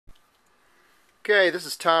Okay, this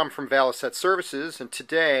is Tom from Aleratec Services, and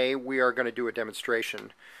today we are going to do a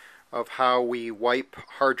demonstration of how we wipe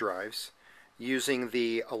hard drives using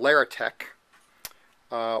the Aleratec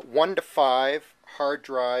 1 to 5 hard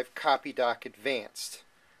drive copy dock advanced,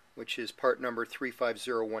 which is part number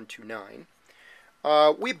 350129.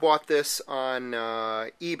 We bought this on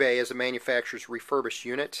eBay as a manufacturer's refurbished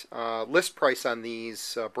unit. List price on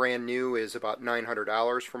these brand new is about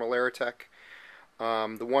 $900 from Aleratec.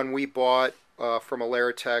 The one we bought from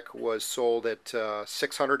Aleratec was sold at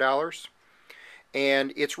 $600,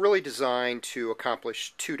 and it's really designed to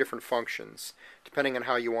accomplish two different functions depending on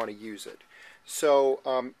how you want to use it. So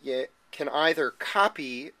you can either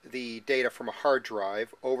copy the data from a hard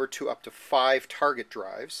drive over to up to 5 target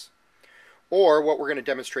drives, or what we're going to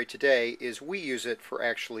demonstrate today is we use it for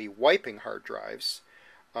actually wiping hard drives.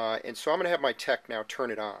 And so I'm going to have my tech now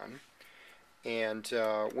turn it on. And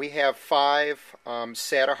we have 5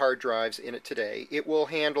 SATA hard drives in it today. It will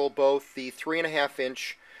handle both the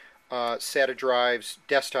 3.5-inch SATA drives,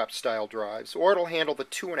 desktop style drives, or it'll handle the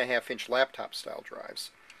 2.5-inch laptop style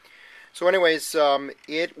drives. So anyways,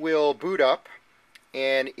 it will boot up,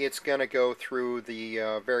 and it's going to go through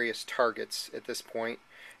the various targets at this point.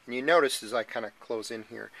 And you notice as I kind of close in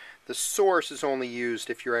here, the source is only used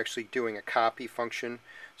if you're actually doing a copy function.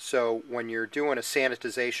 So when you're doing a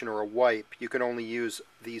sanitization or a wipe, you can only use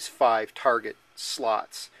these 5 target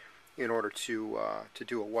slots in order to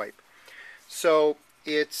do a wipe. So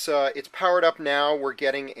it's powered up now. We're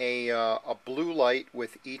getting a blue light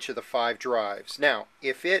with each of the 5 drives. Now,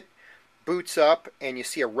 if it boots up and you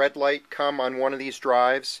see a red light come on one of these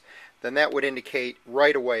drives, then that would indicate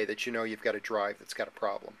right away that you know you've got a drive that's got a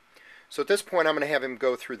problem. So at this point, I'm going to have him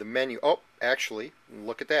go through the menu. Oh, actually,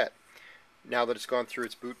 look at that. Now that it's gone through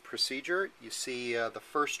its boot procedure, you see the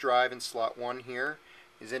first drive in slot 1 here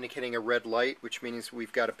is indicating a red light, which means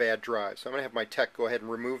we've got a bad drive. So I'm going to have my tech go ahead and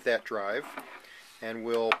remove that drive, and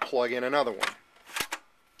we'll plug in another one.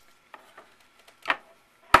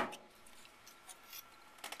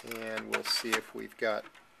 And we'll see if we've got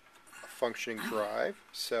a functioning drive.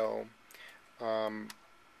 So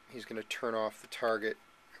he's going to turn off the target,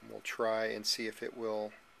 and we'll try and see if it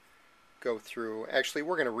will go through. Actually,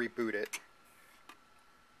 we're going to reboot it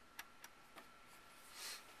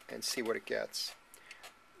and see what it gets.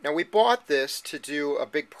 Now, we bought this to do a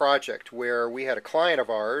big project where we had a client of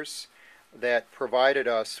ours that provided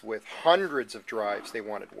us with hundreds of drives they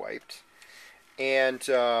wanted wiped. And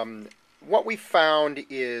what we found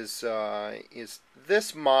is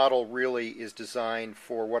this model really is designed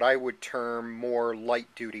for what I would term more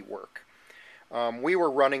light-duty work. We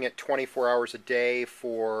were running it 24 hours a day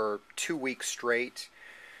for 2 weeks straight,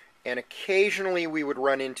 and occasionally we would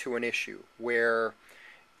run into an issue where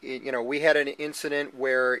we had an incident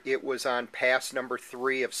where it was on pass number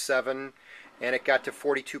 3 of 7, and it got to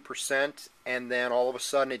 42%, and then all of a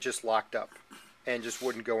sudden it just locked up and just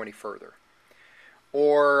wouldn't go any further.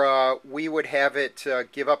 Or we would have it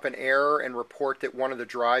give up an error and report that one of the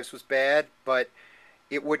drives was bad, but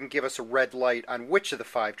it wouldn't give us a red light on which of the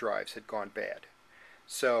 5 drives had gone bad.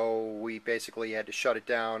 So we basically had to shut it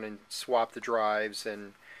down and swap the drives,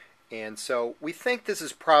 and so we think this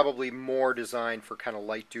is probably more designed for kind of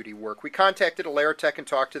light-duty work. We contacted Aleratec and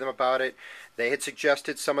talked to them about it. They had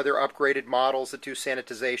suggested some of their upgraded models that do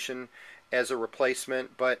sanitization as a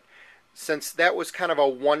replacement, but since that was kind of a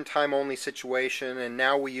one-time only situation, and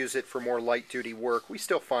now we use it for more light-duty work, we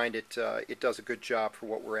still find it does a good job for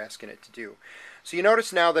what we're asking it to do. So you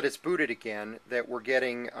notice now that it's booted again that we're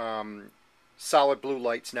getting solid blue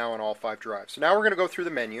lights now on all 5 drives. So now we're going to go through the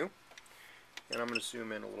menu, and I'm going to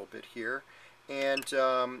zoom in a little bit here. And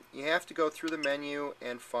you have to go through the menu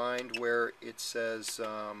and find where it says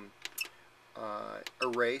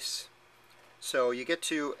erase. So you get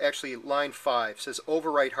to actually line 5, says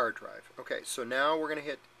overwrite hard drive. Okay, so now we're going to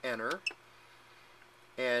hit enter.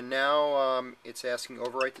 And now it's asking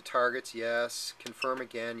overwrite the targets, yes. Confirm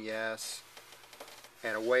again, yes.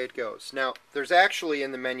 And away it goes. Now, there's actually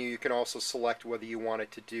in the menu you can also select whether you want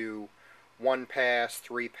it to do 1 pass,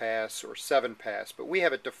 3 pass, or 7 pass. But we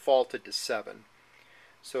have it defaulted to 7.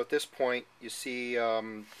 So at this point, you see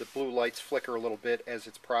the blue lights flicker a little bit as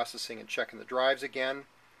it's processing and checking the drives again.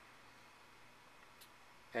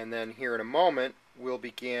 And then here in a moment, we'll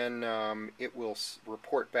begin, it will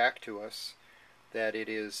report back to us that it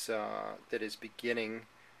is beginning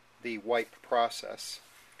the wipe process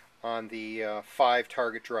on the 5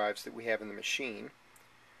 target drives that we have in the machine.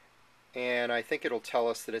 And I think it'll tell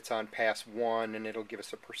us that it's on pass 1, and it'll give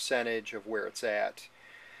us a percentage of where it's at.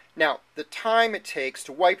 Now, the time it takes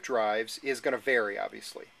to wipe drives is going to vary,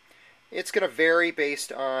 obviously. It's going to vary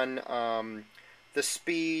based on the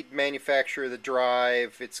speed, manufacturer of the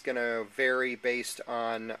drive, it's going to vary based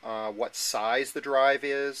on what size the drive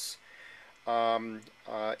is. In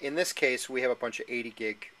this case, we have a bunch of 80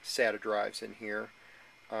 gig SATA drives in here.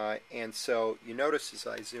 And so you notice as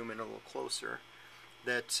I zoom in a little closer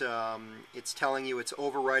that it's telling you it's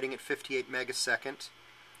overwriting at 58 megasecond,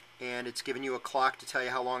 and it's giving you a clock to tell you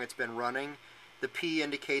how long it's been running. The P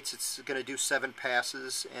indicates it's going to do 7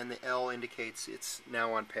 passes, and the L indicates it's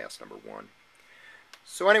now on pass number 1.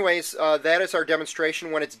 So anyways, that is our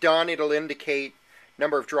demonstration. When it's done, it'll indicate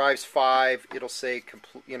number of drives 5. It'll say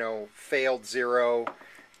failed 0,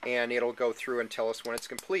 and it'll go through and tell us when it's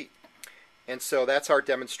complete. And so that's our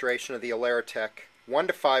demonstration of the Aleratec 1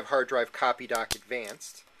 to 5 hard drive copy dock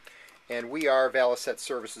advanced. And we are Valisette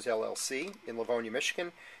Services LLC in Livonia,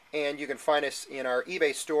 Michigan. And you can find us in our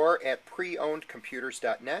eBay store at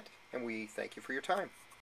preownedcomputers.net. And we thank you for your time.